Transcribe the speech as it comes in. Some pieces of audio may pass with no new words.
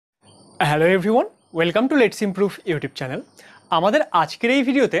Hello everyone, welcome to letsimprove YouTube channel. আমাদের আজকের এই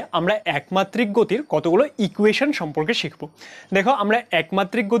ভিডিওতে আমরা একমাত্রিক গতির কতগুলো ইকুয়েশন সম্পর্কে শিখব। দেখো, আমরা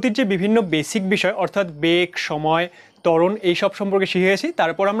একমাত্রিক গতির যে বিভিন্ন বেসিক বিষয় অর্থাৎ বেগ, সময়, ত্বরণ এইসব সম্পর্কে শিখে গেছি।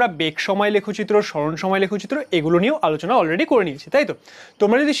 তারপর আমরা বেগ সময় লেখচিত্র, সরণ সময় লেখচিত্র এগুলো নিয়েও আলোচনা অলরেডি করে নিয়েছি, তাই তো?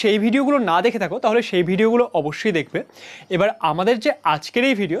 তোমরা যদি সেই ভিডিওগুলো না দেখে থাকো তাহলে সেই ভিডিওগুলো অবশ্যই দেখবে। এবার আমাদের যে আজকের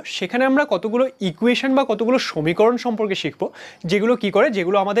এই ভিডিও, সেখানে আমরা কতগুলো ইকুয়েশন বা কতগুলো সমীকরণ সম্পর্কে শিখবো, যেগুলো কি করে,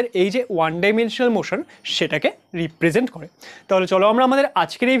 যেগুলো আমাদের এই যে ওয়ান ডাইমেনশনাল মোশন সেটাকে রিপ্রেজেন্ট করে। তাহলে চলো আমরা আমাদের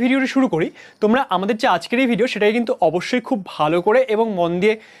আজকের এই ভিডিওটি শুরু করি। তোমরা আমাদের যে আজকের এই ভিডিও সেটাই কিন্তু অবশ্যই খুব ভালো করে এবং মন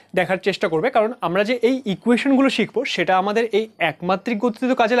দিয়ে দেখার চেষ্টা করবে, কারণ আমরা যে এই ইকুয়েশনগুলো শিখবো সেটা আমাদের এই একমাত্রিক গতিতে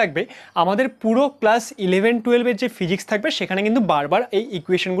তো কাজে লাগবে। আমাদের পুরো ক্লাস 11-12-এর যে ফিজিক্স থাকবে সেখানে কিন্তু বারবার এই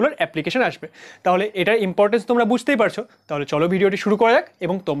ইকুয়েশনগুলোর অ্যাপ্লিকেশন আসবে। তাহলে এটার ইম্পর্টেন্স তোমরা বুঝতেই পারছো। তাহলে চলো ভিডিওটি শুরু করা যাক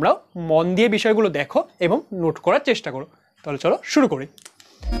এবং তোমরাও মন দিয়ে বিষয়গুলো দেখো এবং নোট করার চেষ্টা করো। তাহলে চলো শুরু করি।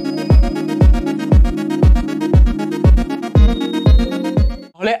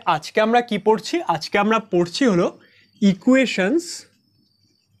 তাহলে আজকে আমরা কি পড়ছি? আজকে আমরা পড়ছি হলো ইকুয়েশনস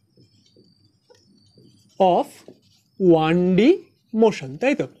অফ 1D মোশন,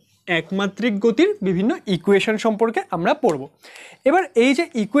 তাই তো? একমাত্রিক গতির বিভিন্ন ইকুয়েশন সম্পর্কে আমরা পড়ব। এবার এই যে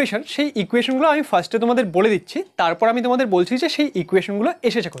ইকুয়েশন, সেই ইকুয়েশনগুলো আমি ফার্স্টে তোমাদের বলে দিচ্ছি, তারপর আমি তোমাদের বলছি যে সেই ইকুয়েশনগুলো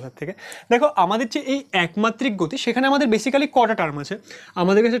এসেছে কোথা থেকে। দেখো, আমাদের যে এই একমাত্রিক গতি, সেখানে আমাদের বেসিক্যালি কটা টার্ম আছে?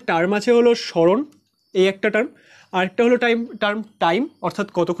 আমাদের কাছে টার্ম আছে হলো সরণ, এই একটা টার্ম। আরেকটা হলো টাইম, অর্থাৎ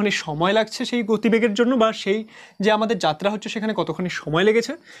কতখানি সময় লাগছে সেই গতিবেগের জন্য, বা সেই যে আমাদের যাত্রা হচ্ছে সেখানে কতখানি সময়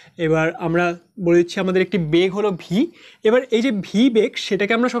লেগেছে। এবার আমরা বলে দিচ্ছি আমাদের একটি বেগ হলো ভি। এবার এই যে ভি বেগ,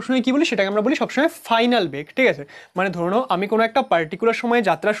 সেটাকে আমরা সবসময় কী বলি? সেটাকে আমরা বলি সবসময় ফাইনাল বেগ, ঠিক আছে? মানে ধরে নাও আমি কোনো একটা পার্টিকুলার সময়ে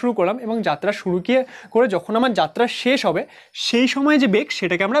যাত্রা শুরু করলাম এবং যাত্রা শুরু করে যখন আমার যাত্রা শেষ হবে সেই সময় যে বেগ,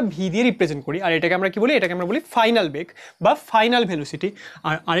 সেটাকে আমরা ভি দিয়ে রিপ্রেজেন্ট করি। আর এটাকে আমরা কি বলি? এটাকে আমরা বলি ফাইনাল বেগ বা ফাইনাল ভেলোসিটি।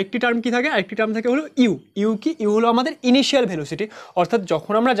 আর আরেকটি টার্ম কি থাকে? আরেকটি টার্ম থাকে হলো ইউ। ইউ হলো আমাদের ইনিশিয়াল ভেলোসিটি, অর্থাৎ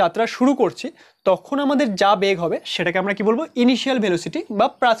যখন আমরা যাত্রা শুরু করছি তখন আমাদের যা বেগ হবে সেটাকে আমরা কি বলবো? ইনিশিয়াল ভেলোসিটি বা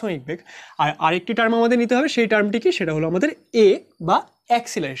প্রাথমিক বেগ। আর আরেকটি টার্ম আমাদের নিতে হবে, সেই টার্মটি কি? সেটা হলো আমাদের এ বা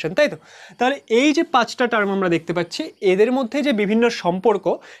অ্যাক্সিলারেশন, তাই তো? তাহলে এই যে পাঁচটা টার্ম আমরা দেখতে পাচ্ছি, এদের মধ্যে যে বিভিন্ন সম্পর্ক,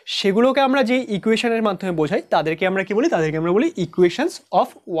 সেগুলোকে আমরা যে ইকুয়েশনের মাধ্যমে বোঝাই তাদেরকে আমরা কি বলি? তাদেরকে আমরা বলি ইকুয়েশনস অফ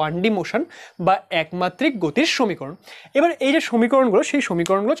 1D মোশন বা একমাত্রিক গতির সমীকরণ। এবার এই যে সমীকরণগুলো, সেই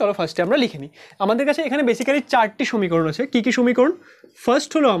সমীকরণগুলো চলো ফার্স্টে আমরা লিখে নিই। আমাদের কাছে এখানে বেসিক্যালি চারটি সমীকরণ আছে। কি কি সমীকরণ? ফার্স্ট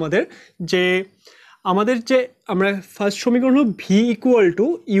হলো আমাদের যে আমরা ফার্স্ট সমীকরণ হলো V equal to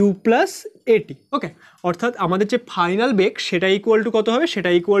you plus এটি। ওকে, অর্থাৎ আমাদের যে ফাইনাল বেগ সেটা ইকুয়াল টু কত হবে? সেটা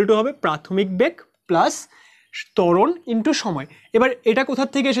ইকুয়াল টু হবে প্রাথমিক বেগ প্লাস ত্বরণ ইন্টু সময়। এবার এটা কোথার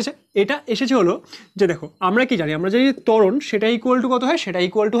থেকে এসেছে? এটা এসেছে হলো যে, দেখো আমরা কি জানি? আমরা জানি ত্বরণ সেটা ইকুয়াল টু কত হয়? সেটা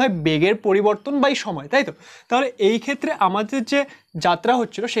ইকুয়াল টু হয় বেগের পরিবর্তন বাই সময়, তাই তো? তাহলে এই ক্ষেত্রে আমাদের যে যাত্রা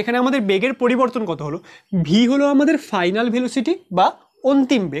হচ্ছিল সেখানে আমাদের বেগের পরিবর্তন কত হলো? ভি হলো আমাদের ফাইনাল ভেলোসিটি বা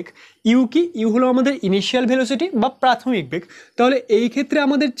অন্তিম বেগ। ইউ হলো আমাদের ইনিশিয়াল ভেলোসিটি বা প্রাথমিক বেগ। তাহলে এই ক্ষেত্রে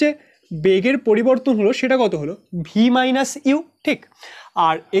আমাদের যে বেগের পরিবর্তন হলো সেটা কত হলো? ভি মাইনাস ইউ, ঠিক?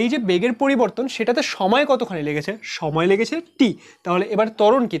 আর এই যে বেগের পরিবর্তন, সেটাতে সময় কতখানি লেগেছে? সময় লেগেছে টি। তাহলে এবার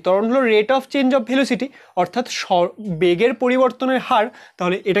ত্বরণ কি? ত্বরণ হলো rate of change of velocity, অর্থাৎ বেগের পরিবর্তনের হার।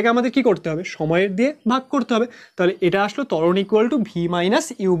 তাহলে এটাকে আমাদের কি করতে হবে? সময়ের দিয়ে ভাগ করতে হবে। তাহলে এটা আসলো ত্বরণ equal to V minus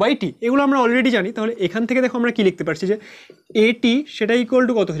you by T. এগুলো আমরা অলরেডি জানি। তাহলে এখান থেকে দেখো আমরা কি লিখতে পারছি যে এটি সেটা ইকুয়াল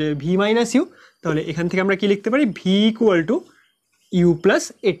টু কত হয়ে যাবে? V minus you. তাহলে এখান থেকে আমরা কি লিখতে পারি? V equal to you plus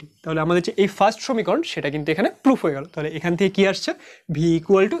এটি। তাহলে আমাদের যে এই ফার্স্ট সমীকরণ সেটা কিন্তু এখানে প্রুফ হয়ে গেল। তাহলে এখান থেকে কি আসছে? V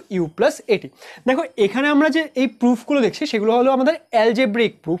equal to you plus এটি। দেখো, এখানে আমরা যে এই প্রুফগুলো দেখছি সেগুলো হলো আমাদের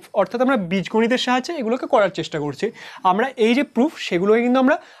অ্যালজেব্রিক প্রুফ, অর্থাৎ আমরা বীজগণিতের সাহায্যে এগুলোকে করার চেষ্টা করছি। আমরা এই যে প্রুফ, সেগুলোকে কিন্তু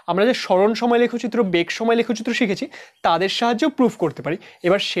আমরা যে সরণ সময় লেখচিত্র, বেগ সময় লেখচিত্র শিখেছি তাদের সাহায্যেও প্রুফ করতে পারি।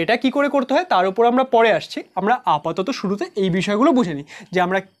 এবার সেটা কি করে করতে হয় তার উপর আমরা পরে আসছি। আমরা আপাতত শুরুতে এই বিষয়গুলো বুঝে নিই যে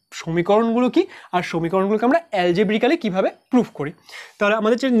আমরা সমীকরণগুলো কি, আর সমীকরণগুলোকে আমরা অ্যালজেব্রিক্যালি কিভাবে প্রুফ করি। তাহলে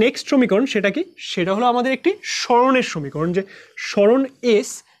আমাদের যে নেক্সট সমীকরণ সেটা কি? সেটা হলো আমাদের একটি সরণের সমীকরণ। যে সরণ এস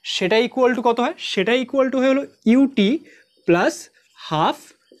সেটা ইকুয়াল টু কত হয়? সেটা ইকুয়াল টু হলো ইউটি প্লাস হাফ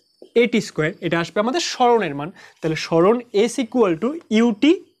এটি স্কোয়ার। এটা আসবে আমাদের সরণের মান। তাহলে সরণ S equal to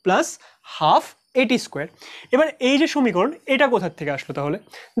UT plus half এটি স্কোয়ার। এবার এই যে সমীকরণ, এটা কোথার থেকে আসলো? তাহলে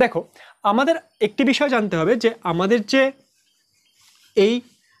দেখো, আমাদের একটি বিষয় জানতে হবে যে আমাদের যে এই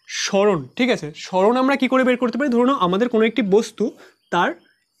সরণ, ঠিক আছে, সরণ আমরা কি করে বের করতে পারি? ধরুন আমাদের কোনো একটি বস্তু, তার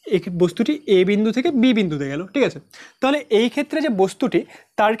বস্তুটি এ বিন্দু থেকে বি বিন্দুতে গেল, ঠিক আছে? তাহলে এই ক্ষেত্রে যে বস্তুটি,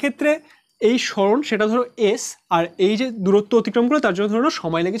 তার ক্ষেত্রে এই সরণ সেটা ধরো এস, আর এই যে দূরত্ব অতিক্রম করলো তার জন্য ধরো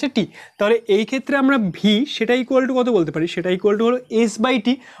সময় লেগেছে টি, তাহলে এই ক্ষেত্রে আমরা ভি সেটা ইকুয়াল টু কত বলতে পারি, সেটা ইকুয়াল টু হলো এস বাই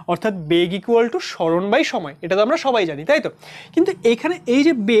টি, অর্থাৎ বেগ ইকুয়াল টু সরণ বাই সময়। এটা তো আমরা সবাই জানি, তাই তো? কিন্তু এখানে এই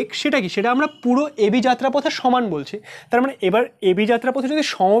যে বেগ সেটা কি, সেটা আমরা পুরো এবি যাত্রাপথের সমান বলছি। তার মানে এবার এবি যাত্রাপথে যদি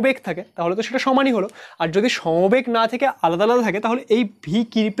সমবেগ থাকে তাহলে তো সেটা সমানই হলো, আর যদি সমবেগ না থেকে আলাদা আলাদা থাকে তাহলে এই ভি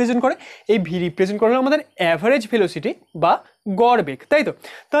কি রিপ্রেজেন্ট করে, এই ভি রিপ্রেজেন্ট করে আমাদের অ্যাভারেজ ভেলোসিটি বা গড় বেগ, তাই তো?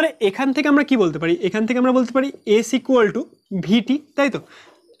 তাহলে এখান থেকে আমরা কি বলতে পারি, এখান থেকে আমরা বলতে পারি এস ইকুয়াল টু ভিটি, তাই তো?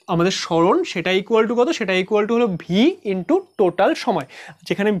 আমাদের সরণ সেটা ইকুয়াল টু কত, সেটা ইকুয়াল টু হলো ভি ইন্টু টোটাল সময়,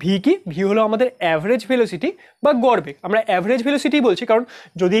 যেখানে ভি কি, ভি হলো আমাদের অ্যাভারেজ ভেলোসিটি বা গড় বেগ। আমরা অ্যাভারেজ ভেলোসিটি বলছি কারণ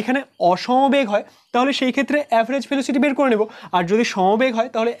যদি এখানে অসমবেগ হয় তাহলে সেই ক্ষেত্রে অ্যাভারেজ ভেলোসিটি বের করে নেব, আর যদি সমবেগ হয়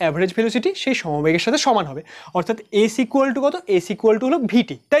তাহলে অ্যাভারেজ ভেলোসিটি সেই সমবেগের সাথে সমান হবে, অর্থাৎ এস ইকুয়াল টু কত, এস ইকুয়াল টু হলো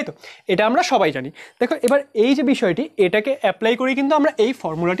ভিটি, তাই তো? এটা আমরা সবাই জানি। দেখো এবার এই যে বিষয়টি, এটাকে অ্যাপ্লাই করেই কিন্তু আমরা এই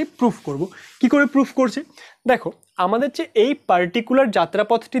ফর্মুলাটি প্রুফ করব। কি করে প্রুফ করছি, দেখো আমাদের যে এই পার্টিকুলার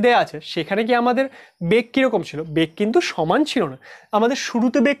যাত্রাপথটি দেয়া আছে সেখানে কি আমাদের বেগ কীরকম ছিল, বেগ কিন্তু সমান ছিল না। আমাদের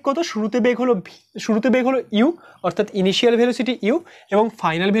শুরুতে বেগ কত, শুরুতে বেগ হলো ইউ, অর্থাৎ ইনিশিয়াল ভেলোসিটি ইউ, এবং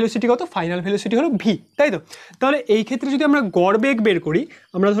ফাইনাল ভেলোসিটি কত, ফাইনাল ভেলোসিটি হলো ভি, তাই তো? তাহলে এই ক্ষেত্রে যদি আমরা গড় বেগ বের করি,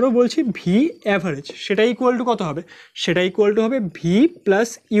 আমরা ধরো বলছি ভি অ্যাভারেজ, সেটা ইকুয়াল টু কত হবে, সেটা ইকুয়াল টু হবে V plus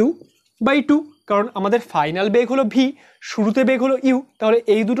you by two, কারণ আমাদের ফাইনাল বেগ হলো ভি, শুরুতে বেগ হলো ইউ, তাহলে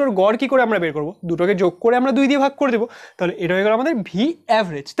এই দুটোর গড় কি করে আমরা বের করব, দুটোকে যোগ করে আমরা 2 দিয়ে ভাগ করে দেবো, তাহলে এটা হয়ে গেল আমাদের ভি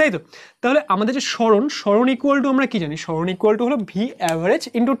অ্যাভারেজ, তাই তো? তাহলে আমাদের যে সরণ ইকুয়াল টু আমরা কি জানি, সরণ ইকুয়াল টু হলো ভি অ্যাভারেজ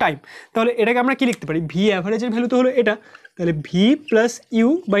ইন্টু টাইম। তাহলে এটাকে আমরা কি লিখতে পারি, ভি অ্যাভারেজের ভ্যালু তো হলো এটা, তাহলে V plus you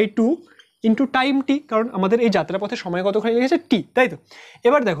by two into time টি, কারণ আমাদের এই যাত্রাপথে সময় কতখানি লেগেছে টি, তাই তো?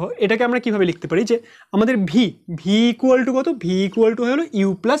 এবার দেখো এটাকে আমরা কিভাবে লিখতে পারি, যে আমাদের ভি ইকুয়াল টু কত, ভি ইকুয়াল টু হলো ইউ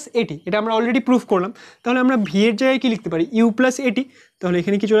প্লাস এটি, এটা আমরা অলরেডি প্রুফ করলাম। তাহলে আমরা ভি এর জায়গায় কি লিখতে পারি, ইউ প্লাস এটি, তাহলে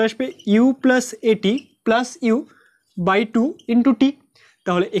এখানে কি চলে আসবে ইউ প্লাস এটি plus you by two into T.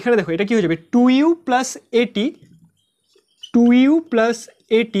 তাহলে এখানে দেখো এটা কি হয়ে যাবে, টু ইউ প্লাস এটি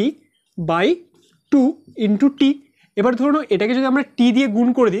বাই টু ইন্টু টি। এবার ধরুন এটাকে যদি আমরা টি দিয়ে গুণ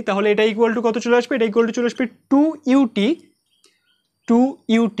করে দিই তাহলে এটা ইকুয়াল টু কত চলে আসবে, এটা ইকুয়াল টু চলে আসবে টু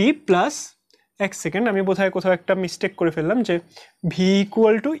ইউটি প্লাস, এক সেকেন্ড আমি বোধহয় কোথাও একটা মিস্টেক করে ফেললাম, যে V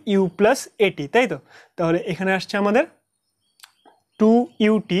equal to you plus এটি, তাই তো? তাহলে এখানে আসছে আমাদের টু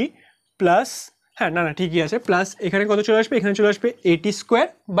ইউটি প্লাস, হ্যাঁ না ঠিকই আছে, প্লাস এখানে কত চলে আসবে, এখানে চলে আসবে এটি স্কোয়ার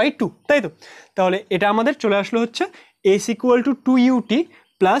বাই টু, তাই তো? তাহলে এটা আমাদের চলে আসলো হচ্ছে S equal to two UT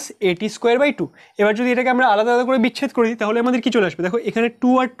plus এটি স্কোয়ার বাই টু। এবার যদি এটাকে আমরা আলাদা আলাদা করে বিচ্ছেদ করি তাহলে আমাদের কি চলে আসবে, দেখো এখানে টু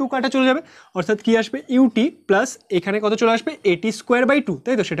আর টু কাটা চলে যাবে, অর্থাৎ কি আসবে ইউটি প্লাস এখানে কত চলে আসবে এটি স্কোয়ার বাই টু,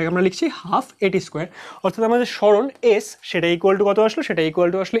 তাই তো? সেটাকে আমরা লিখছি হাফ এটি স্কোয়ার, অর্থাৎ আমাদের সরণ এস সেটা ইকুয়াল টু কত আসলো, সেটা ইকুয়াল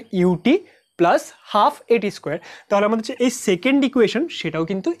টু আসলে ইউটি প্লাস হাফ এটি স্কোয়ার। তাহলে আমাদের যে এই সেকেন্ড ইকুয়েশন সেটাও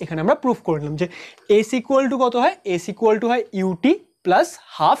কিন্তু এখানে আমরা প্রুফ করে নিলাম, যে এস ইকুয়াল টু কত হয়, এস ইকুয়াল টু হয় ইউটি প্লাস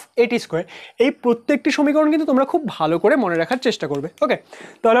হাফ এটি স্কোয়ার। এই প্রত্যেকটি সমীকরণ কিন্তু তোমরা খুব ভালো করে মনে রাখার চেষ্টা করবে। ওকে,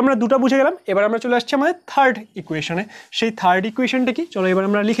 তাহলে আমরা দুটো বুঝে গেলাম। এবার আমরা চলে আসছি আমাদের থার্ড ইকুয়েশনে। সেই থার্ড ইকুয়েশনটা কি, চলো এবার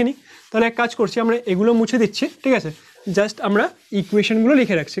আমরা লিখে নিই। তাহলে এক কাজ করছি, আমরা এগুলো মুছে দিচ্ছি, ঠিক আছে? জাস্ট আমরা ইকুয়েশনগুলো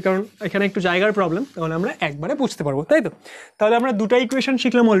লিখে রাখছি, কারণ এখানে একটু জায়গার প্রবলেম, তাহলে আমরা একবারে বুঝতে পারবো, তাই তো? তাহলে আমরা দুটো ইকুয়েশন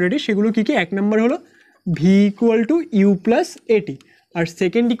শিখলাম অলরেডি, সেগুলো কি কি, এক নম্বর হলো V equal to you plus এটি, আর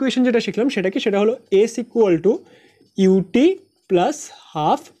সেকেন্ড ইকুয়েশন যেটা শিখলাম সেটা কি, সেটা হলো S equal to UT plus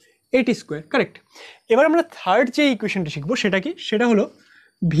half এটি স্কোয়ার, কারেক্ট। এবার আমরা থার্ড যে ইকুয়েশনটা শিখবো সেটা কি, সেটা হলো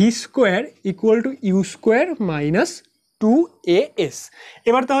V square equal to you square minus two A S.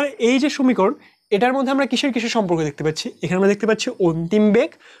 এবার তাহলে এই যে সমীকরণ, এটার মধ্যে আমরা কিসের সম্পর্ক দেখতে পাচ্ছি, এখানে আমরা দেখতে পাচ্ছি অন্তিম বেগ,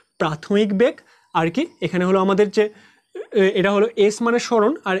 প্রাথমিক বেগ, আর কি এখানে হলো আমাদের যে এটা হলো এস মানে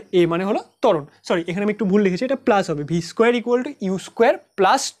সরণ আর এ মানে হলো ত্বরণ। সরি, এখানে আমি একটু ভুল লিখেছি, এটা প্লাস হবে, V square equal to you square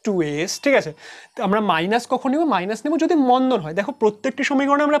plus two S, ঠিক আছে? তো আমরা মাইনাস কখন নেব, মাইনাস নেব যদি মন্দন হয়। দেখো প্রত্যেকটি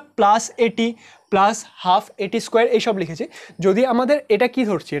সমীকরণে আমরা প্লাস এটি প্লাস হাফ এটি স্কোয়ার এইসব লিখেছি। যদি আমাদের এটা কি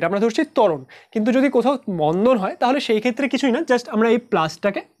ধরছি, এটা আমরা ধরছি ত্বরণ, কিন্তু যদি কোথাও মন্দন হয় তাহলে সেই ক্ষেত্রে কিছুই না, জাস্ট আমরা এই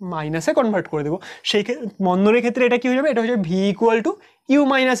প্লাসটাকে মাইনাসে কনভার্ট করে দেবো। সেই মন্দনের ক্ষেত্রে এটা কি হয়ে যাবে, এটা হয়ে যাবে V equal to you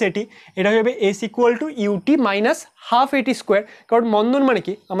minus এটি, এটা হয়ে যাবে S equal to UT minus half এটি স্কোয়ার, কারণ মন্দন মানে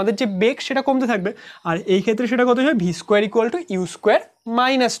কি, আমাদের যে বেগ সেটা কমতে থাকবে, আর এই ক্ষেত্রে সেটা কত হবে, V square equal to you square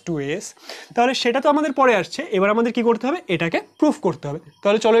minus two S. তাহলে সেটা তো আমাদের পরে আসছে, এবার আমাদের কি করতে হবে, এটাকে প্রুফ করতে হবে।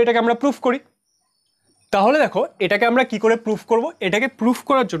 তাহলে চলো এটাকে আমরা প্রুফ করি। তাহলে দেখো এটাকে আমরা কি করে প্রুফ করব, এটাকে প্রুফ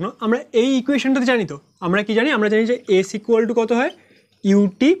করার জন্য আমরা এই ইকুয়েশনটাতে জানি, তো আমরা কি জানি, আমরা জানি যে এস ইকুয়াল টু কত হয়,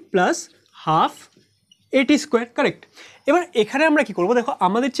 ইউটি প্লাস হাফ এটি স্কোয়ার, কারেক্ট। এবার এখানে আমরা কি করব, দেখো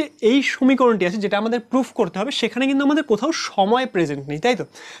আমাদের যে এই সমীকরণটি আছে যেটা আমাদের প্রুফ করতে হবে, সেখানে কিন্তু আমাদের কোথাও সময় প্রেজেন্ট নেই, তাই তো?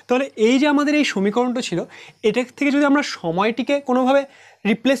 তাহলে এই যে আমাদের এই সমীকরণটা ছিল, এটা থেকে যদি আমরা সময়টিকে কোনোভাবে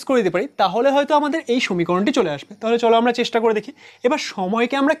রিপ্লেস করে দিতে পারি তাহলে হয়তো আমাদের এই সমীকরণটি চলে আসবে। তাহলে চলো আমরা চেষ্টা করে দেখি। এবার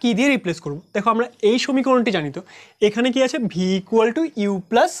সময়কে আমরা কি দিয়ে রিপ্লেস করব? দেখো আমরা এই সমীকরণটি জানি, তো এখানে কি আছে V equal to you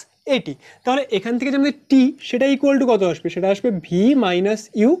plus এটি। তাহলে এখান থেকে যে আমাদের টি সেটা ইকুয়াল টু কত আসবে? সেটা আসবে ভি মাইনাস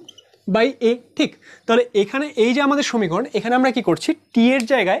ইউ বাই এ। ঠিক, তাহলে এখানে এই যে আমাদের সমীকরণ, এখানে আমরা কি করছি, টি এর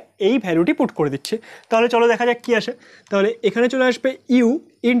জায়গায় এই ভ্যালুটি পুট করে দিচ্ছি। তাহলে চলো দেখা যাক কি আসে। তাহলে এখানে চলে আসবে ইউ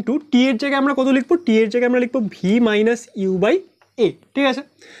ইন্টু টি এর জায়গায় আমরা কত লিখবো? টি এর জায়গায় আমরা লিখবো ভি মাইনাস ইউ বাই এ। ঠিক আছে,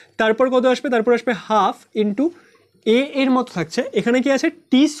 তারপর কত আসবে? তারপর আসবে হাফ ইন্টু এ এর মতো থাকছে, এখানে কি আছে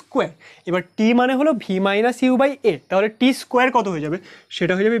টি স্কোয়ার। এবার টি মানে হলো ভি মাইনাস ইউ বাই এ, তাহলে টি স্কোয়ার কত হয়ে যাবে?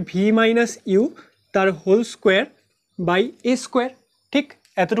 সেটা হয়ে যাবে ভি মাইনাস ইউ তার whole square by A square. ঠিক,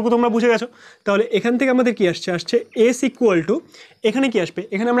 এতটুকু তোমরা বুঝে গেছো। তাহলে এখান থেকে আমাদের কি আসছে? আসছে এস ইকুয়াল টু, এখানে কি আসবে?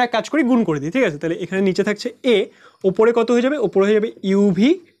 এখানে আমরা এক কাজ করি, গুণ করে দিই। ঠিক আছে, তাহলে এখানে নিচে থাকছে এ, ওপরে কত হয়ে যাবে? ওপরে হয়ে যাবে ইউভি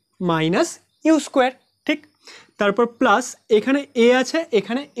মাইনাস ইউ স্কোয়ার। ঠিক, তারপর প্লাস এখানে এ আছে,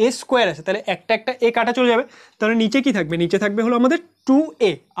 এখানে এ স্কোয়ার আছে, তাহলে একটা একটা এ কাটা চলে যাবে। তাহলে নিচে কি থাকবে? নিচে থাকবে হলো আমাদের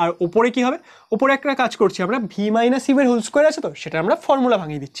 2a, আর ওপরে কি হবে? ওপরে একটা কাজ করছি আমরা, ভি মাইনাস ইউ এর হোল স্কোয়ার আছে, তো সেটা আমরা ফর্মুলা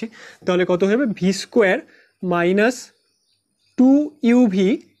ভাঙিয়ে দিচ্ছি। তাহলে কত হয়ে যাবে? V square minus 2uv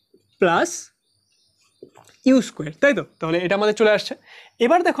plus you square, তাই তো? তাহলে এটা আমাদের চলে আসছে।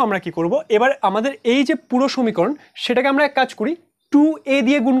 এবার দেখো আমরা কি করব, এবার আমাদের এই যে পুরো সমীকরণ সেটাকে আমরা এক কাজ করি, 2a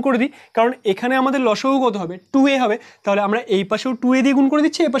দিয়ে গুণ করে দিই, কারণ এখানে আমাদের লসাগু কত হবে? 2a হবে। তাহলে আমরা এই পাশেও 2a দিয়ে গুণ করে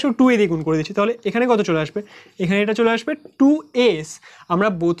দিচ্ছি, এই পাশেও 2a দিয়ে গুণ করে দিচ্ছি। তাহলে এখানে কত চলে আসবে? এখানে এটা চলে আসবে 2s। আমরা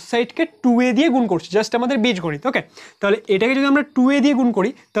বোথ সাইডকে 2a দিয়ে গুণ করছি, জাস্ট আমাদের বীজগণিত। ওকে, তাহলে এটাকে যদি আমরা 2a দিয়ে গুণ করি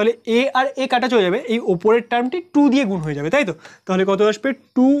তাহলে a আর a কাটা চলে যাবে, এই ওপরের টার্মটি 2 দিয়ে গুণ হয়ে যাবে, তাই তো? তাহলে কত আসবে?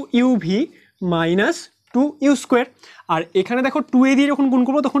 2uv minus 2u square. আর এখানে দেখো 2a দিয়ে যখন গুণ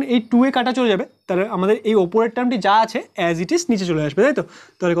করবো তখন এই 2a কাটা চলে যাবে, তাহলে আমাদের এই ওপরের টার্মটি যা আছে অ্যাজ ইট ইজ নিচে চলে আসবে, তাই তো?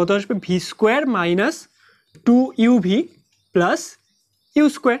 তাহলে কত আসবে? V square minus 2uv plus you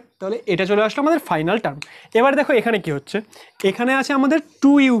square. তাহলে এটা চলে আসলো আমাদের ফাইনাল টার্ম। এবার দেখো এখানে কি হচ্ছে, এখানে আছে আমাদের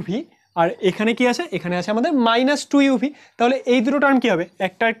 2uv আর এখানে কি আছে? এখানে আছে আমাদের মাইনাস 2uv। তাহলে এই দুটো টার্ম কি হবে?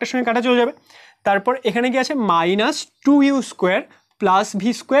 একটা একটার সঙ্গে কাটা চলে যাবে। তারপর এখানে কি আছে? Minus 2u square plus V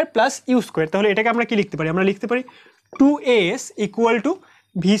square plus you square. তাহলে এটাকে আমরা কি লিখতে পারি? আমরা লিখতে পারি 2as ইকুয়াল টু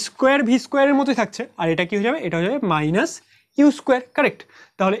ভি স্কোয়ারের মতোই থাকছে, আর এটা কি হয়ে যাবে? এটা হয়ে যাবে মাইনাস ইউ স্কোয়ার। কারেক্ট।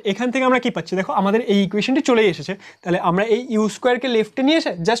 তাহলে এখান থেকে আমরা কি পাচ্ছি? দেখো আমাদের এই ইকুয়েশনটি চলেই এসেছে। তাহলে আমরা এই ইউ স্কোয়ারকে লেফটে নিয়ে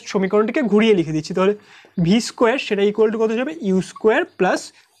এসে জাস্ট সমীকরণটিকে ঘুরিয়ে লিখে দিচ্ছি। তাহলে ভি স্কোয়ার সেটা ইকুয়াল টু কত হয়ে যাবে? You square plus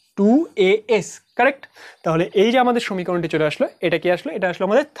 2as। Correct. তাহলে এই যে আমাদের সমীকরণটি চলে আসলো, এটা কি আসলো? এটা আসলো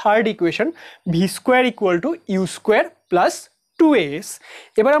আমাদের third equation, V square equal to you square plus 2as।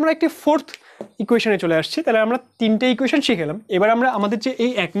 এবার আমরা একটি ফোর্থ ইকুয়েশনে চলে আসছি। তাহলে আমরা তিনটে ইকুয়েশন শিখলাম। এবার আমরা আমাদের যে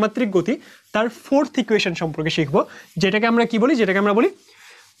এই একমাত্রিক গতি তার ফোর্থ ইকুয়েশন সম্পর্কে শিখব, যেটাকে আমরা কি বলি? যেটাকে আমরা বলি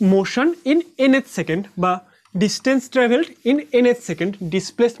মোশন ইন nth সেকেন্ড বা distance travelled in nth second,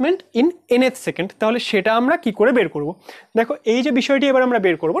 displacement in nth second. তাহলে সেটা আমরা কি করে বের করব? দেখো এই যে বিষয়টি এবার আমরা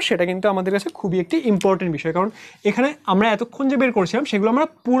বের করব সেটা কিন্তু আমাদের কাছে খুবই একটি ইম্পর্টেন্ট বিষয়, কারণ এখানে আমরা এতক্ষণ যে বের করছিলাম সেগুলো আমরা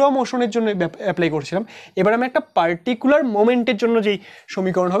পুরো মোশনের জন্য অ্যাপ্লাই করছিলাম। এবার আমরা একটা পার্টিকুলার মোমেন্টের জন্য যেই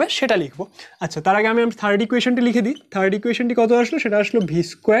সমীকরণ হবে সেটা লিখবো। আচ্ছা, তার আগে আমি থার্ড ইকুয়েশনটি লিখে দিই। থার্ড ইকুয়েশনটি কত আসলো? সেটা আসলো V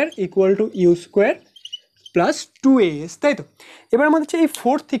square equal to you square plus 2as, তাই তো? এবার আমাদের যে এই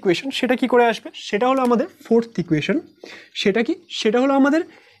ফোর্থ ইকুয়েশন সেটা কি করে আসবে? সেটা হলো আমাদের ফোর্থ ইকুয়েশন, সেটা কি? সেটা হলো আমাদের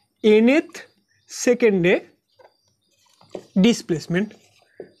nth সেকেন্ডে ডিসপ্লেসমেন্ট।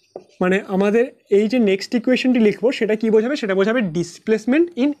 মানে আমাদের এই যে নেক্সট ইকুয়েশনটি লিখবো সেটা কি বোঝাবে? সেটা বোঝাবে ডিসপ্লেসমেন্ট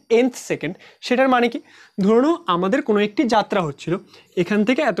ইন nth সেকেন্ড। সেটার মানে কি? ধরুন আমাদের কোনো একটি যাত্রা হচ্ছিল, এখান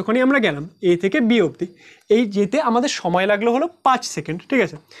থেকে এতক্ষণই আমরা গেলাম এ থেকে বি অবধি, এই যেতে আমাদের সময় লাগলো হলো 5 সেকেন্ড। ঠিক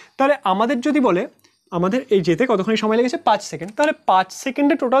আছে, তাহলে আমাদের যদি বলে আমাদের এই যেতে কতক্ষণ সময় লেগেছে? 5 সেকেন্ড। তাহলে 5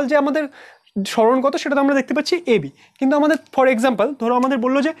 সেকেন্ডে টোটাল যে আমাদের সরণ কত সেটা তো আমরা দেখতে পাচ্ছি এবি, কিন্তু আমাদের ফর এক্সাম্পল ধরো আমাদের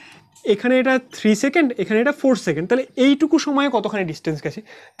বললো যে এখানে এটা 3 সেকেন্ড, এখানে এটা 4 সেকেন্ড, তাহলে এইটুকু সময়ে কতখানি ডিস্টেন্স গেছে,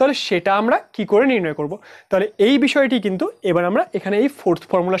 তাহলে সেটা আমরা কি করে নির্ণয় করব? তাহলে এই বিষয়টি কিন্তু এবার আমরা এখানে এই ফোর্থ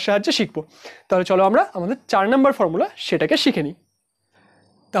ফর্মুলার সাহায্যে শিখবো। তাহলে চলো আমরা আমাদের 4 নম্বর ফর্মুলা সেটাকে শিখে নিই।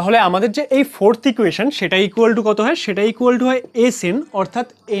 তাহলে আমাদের যে এই ফোর্থ ইকুয়েশন সেটা ইকুয়াল টু কত হয়? সেটা ইকুয়াল টু হয় এসএন, অর্থাৎ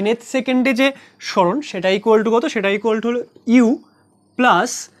nth সেকেন্ডে যে সরণ সেটা ইকুয়াল টু কত? সেটা ইকুয়াল টু হলো you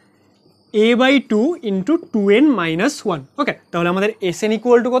plus a/2 into 2n minus 1। ওকে, তাহলে আমাদের এসএন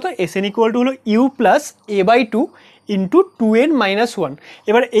ইকুয়াল টু কত? এসএন ইকুয়াল টু হলো you plus a/2 into 2n-1।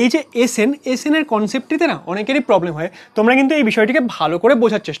 এবার এই যে এসএন এর কনসেপ্টটিতে না অনেকেরই প্রবলেম হয়, তোমরা কিন্তু এই বিষয়টিকে ভালো করে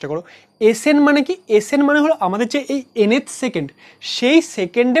বোঝার চেষ্টা করো। এসএন মানে কি? এসএন মানে হলো আমাদের যে এই nth সেকেন্ড, সেই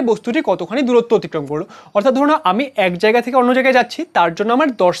সেকেন্ডে বস্তুটি কতখানি দূরত্ব অতিক্রম করলো। অর্থাৎ ধরুন আমি এক জায়গা থেকে অন্য জায়গায় যাচ্ছি, তার জন্য আমার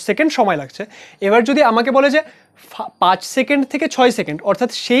 10 সেকেন্ড সময় লাগছে। এবার যদি আমাকে বলে যে 5 সেকেন্ড থেকে 6 সেকেন্ড, অর্থাৎ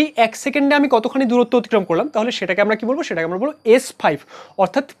সেই 1 সেকেন্ডে আমি কতখানি দূরত্ব অতিক্রম করলাম, তাহলে সেটাকে আমরা কি বলবো? সেটাকে আমরা বলবো S5,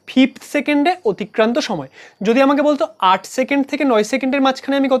 অর্থাৎ 5th সেকেন্ডে অতিক্রান্ত সময়। যদি আমাকে বলতো 8 সেকেন্ড থেকে 9 সেকেন্ডের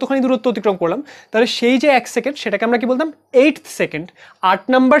মাঝখানে আমি কতখানি দূরত্ব অতিক্রম করলাম, তাহলে সেই যে 1 সেকেন্ড সেটাকে আমরা কি বলতাম? 8th second, 8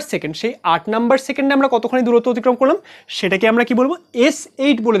 number second. সেই 8 নাম্বার সেকেন্ডে আমরা কতখানি দূরত্ব অতিক্রম করলাম, সেটাকে আমরা কি বলবো?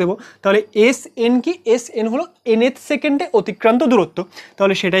 S8 বলে দেবো। তাহলে SN কি? SN হলো nth সেকেন্ডে অতিক্রান্ত দূরত্ব।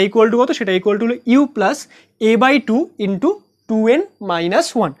 তাহলে সেটা ইকুয়াল টু কত? সেটা ইকুয়াল টু হলো U plus a/2 into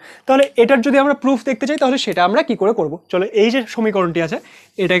 2n-1। তাহলে এটার যদি আমরা প্রুফ দেখতে চাই, তাহলে সেটা আমরা কি করে করব? চলো এই যে সমীকরণটি আছে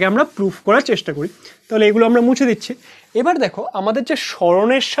এটাকে আমরা প্রুফ করার চেষ্টা করি। তাহলে এগুলো আমরা মুছে দিচ্ছি। এবার দেখো আমাদের যে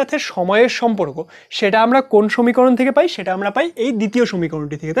স্মরণের সাথে সময়ের সম্পর্ক, সেটা আমরা কোন সমীকরণ থেকে পাই? সেটা আমরা পাই এই দ্বিতীয়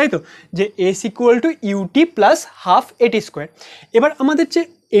সমীকরণটি থেকে, তাই তো? যে s equal to ut plus half at square. এবার আমাদের যে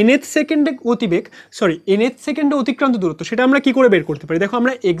nth সেকেন্ডে গতিবেগ, nth সেকেন্ডে অতিক্রান্ত দূরত্ব, সেটা আমরা কি করে বের করতে পারি? দেখো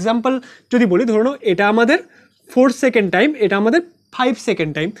আমরা এক্সাম্পল যদি বলি, ধরুন এটা আমাদের 4 সেকেন্ড টাইম, এটা আমাদের 5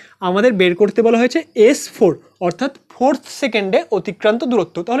 সেকেন্ড টাইম, আমাদের বের করতে বলা হয়েছে S4, অর্থাৎ 4th সেকেন্ডে অতিক্রান্ত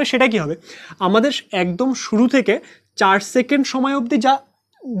দূরত্ব। তাহলে সেটা কি হবে? আমাদের একদম শুরু থেকে 4 সেকেন্ড সময় অবধি যা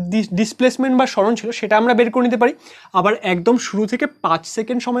ডিসপ্লেসমেন্ট বা সরণ ছিল, সেটা আমরা বের করে নিতে পারি। আবার একদম শুরু থেকে 5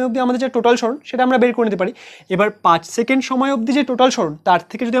 সেকেন্ড সময় অবধি আমাদের যে টোটাল সরণ, সেটা আমরা বের করে নিতে পারি। এবার 5 সেকেন্ড সময় অবধি যে টোটাল সরণ, তার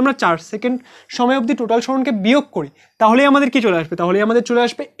থেকে যদি আমরা 4 সেকেন্ড সময় অবধি টোটাল সরণকে বিয়োগ করি, তাহলেই আমাদের কি চলে আসবে? তাহলেই আমাদের চলে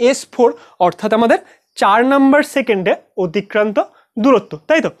আসবে S4, অর্থাৎ আমাদের 4 নাম্বার সেকেন্ডে অতিক্রান্ত দূরত্ব,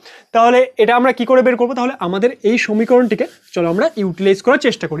 তাই তো? তাহলে এটা আমরা কি করে বের করবো? তাহলে আমাদের এই সমীকরণটিকে চলো আমরা ইউটিলাইজ করার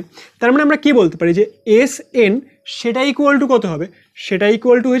চেষ্টা করি। তার মানে আমরা কি বলতে পারি যে SN সেটা ইকুয়াল টু কত হবে? সেটা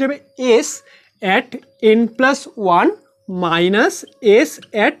ইকুয়াল টু হয়ে যাবে S at n+1 minus S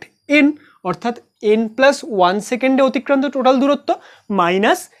at n, অর্থাৎ n+1 সেকেন্ডে অতিক্রান্ত টোটাল দূরত্ব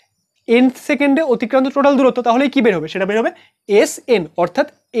মাইনাস nth সেকেন্ডে অতিক্রান্ত টোটাল দূরত্ব। তাহলে কি বের হবে? সেটা বের হবে SN, অর্থাৎ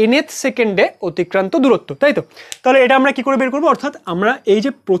nth সেকেন্ডে অতিক্রান্ত দূরত্ব, তাই তো? তাহলে এটা আমরা কি করে বের করবো? অর্থাৎ আমরা এই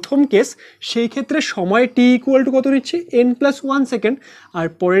যে প্রথম কেস, সেই ক্ষেত্রে সময় t ইকুয়াল টু কত নিচ্ছি? n+1 সেকেন্ড, আর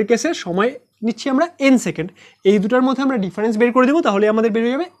পরের কেসে সময় নিচ্ছি আমরা n সেকেন্ড। এই দুটার মধ্যে আমরা ডিফারেন্স বের করে দেবো, তাহলে আমাদের বের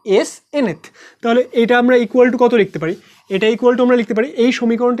হয়ে যাবে SNth। তাহলে এটা আমরা ইকুয়াল টু কত লিখতে পারি? এটা ইকুয়াল টু আমরা লিখতে পারি, এই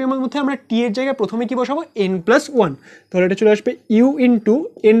সমীকরণটির মধ্যে আমরা t এর জায়গায় প্রথমে কি বসাবো? n+1। তাহলে এটা চলে আসবে u into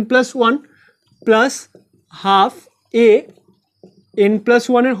n+1 plus half a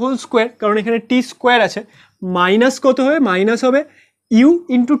n+1 এর হোল স্কোয়ার, কারণ এখানে t স্কোয়ার আছে, মাইনাস কত হবে? মাইনাস হবে u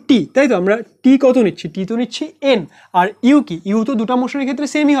ইন্টু টি, তাই তো? আমরা টি কত নিচ্ছি? টি তো নিচ্ছি n, আর ইউ কি? ইউ তো দুটো মোশনের ক্ষেত্রে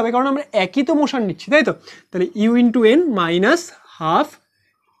সেমই হবে, কারণ আমরা একই তো মোশন নিচ্ছি, তাই তো? তাহলে you into n minus half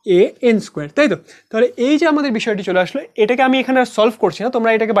A N square, তাই তো? তাহলে এই যে আমাদের বিষয়টি চলে আসলো, এটাকে আমি এখানে সলভ করছি না, তোমরা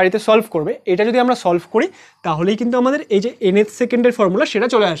এটাকে বাড়িতে সলভ করবে। এটা যদি আমরা সলভ করি, তাহলেই কিন্তু আমাদের এই যে nth সেকেন্ডের ফর্মুলা, সেটা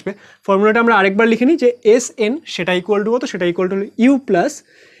চলে আসবে। ফর্মুলাটা আমরা আরেকবার লিখে নিই, যে SN সেটা ইকুয়াল টু কত? সেটা equal to you plus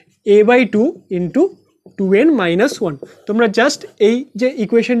a/2 into 2n-1। তোমরা জাস্ট এই যে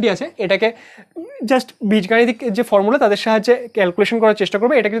ইকুয়েশনটি আছে, এটাকে জাস্ট বীজগাণিতিক যে ফর্মুলা, তাদের সাহায্যে ক্যালকুলেশন করার চেষ্টা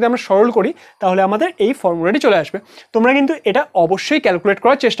করবে। এটাকে যদি আমরা সরল করি, তাহলে আমাদের এই ফর্মুলাটি চলে আসবে। তোমরা কিন্তু এটা অবশ্যই ক্যালকুলেট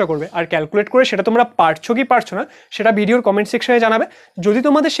করার চেষ্টা করবে, আর ক্যালকুলেট করে সেটা তোমরা পারছো কি পারছো না, সেটা ভিডিওর কমেন্ট সেকশনে জানাবে। যদি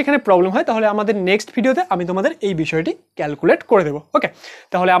তোমাদের সেখানে প্রবলেম হয়, তাহলে আমাদের নেক্সট ভিডিওতে আমি তোমাদের এই বিষয়টি ক্যালকুলেট করে দেবো। ওকে,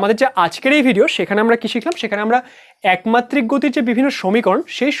 তাহলে আমাদের যে আজকের এই ভিডিও, সেখানে আমরা কি শিখলাম? সেখানে আমরা একমাত্রিক গতির যে বিভিন্ন সমীকরণ,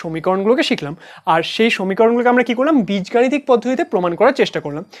 সেই সমীকরণগুলোকে শিখলাম, আর সেই সমীকরণগুলোকে আমরা কি করলাম? বীজগাণিতিক পদ্ধতিতে প্রমাণ করার চেষ্টা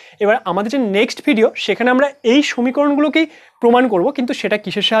করলাম। এবার আমাদের যে নেক্সট ভিডিও, সেখানে আমরা এই সমীকরণগুলোকেই প্রমাণ করব, কিন্তু সেটা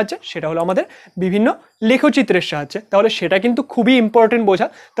কিসের সাহায্যে? সেটা হলো আমাদের বিভিন্ন লেখচিত্রের সাহায্যে। তাহলে সেটা কিন্তু খুবই ইম্পর্টেন্ট বোঝা।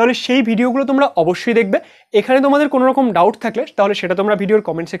 তাহলে সেই ভিডিওগুলো তোমরা অবশ্যই দেখবে। এখানে তোমাদের কোনো রকম ডাউট থাকলে, তাহলে সেটা তোমরা ভিডিওর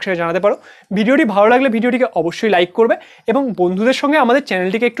কমেন্ট সেকশনে জানাতে পারো। ভিডিওটি ভালো লাগলে ভিডিওটিকে অবশ্যই লাইক করবে, এবং বন্ধুদের সঙ্গে আমাদের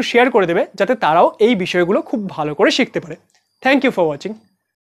চ্যানেলটিকে একটু শেয়ার করে দেবে, যাতে তারাও এই বিষয়গুলো খুব ভালো করে শিখতে পারে। Thank you for watching.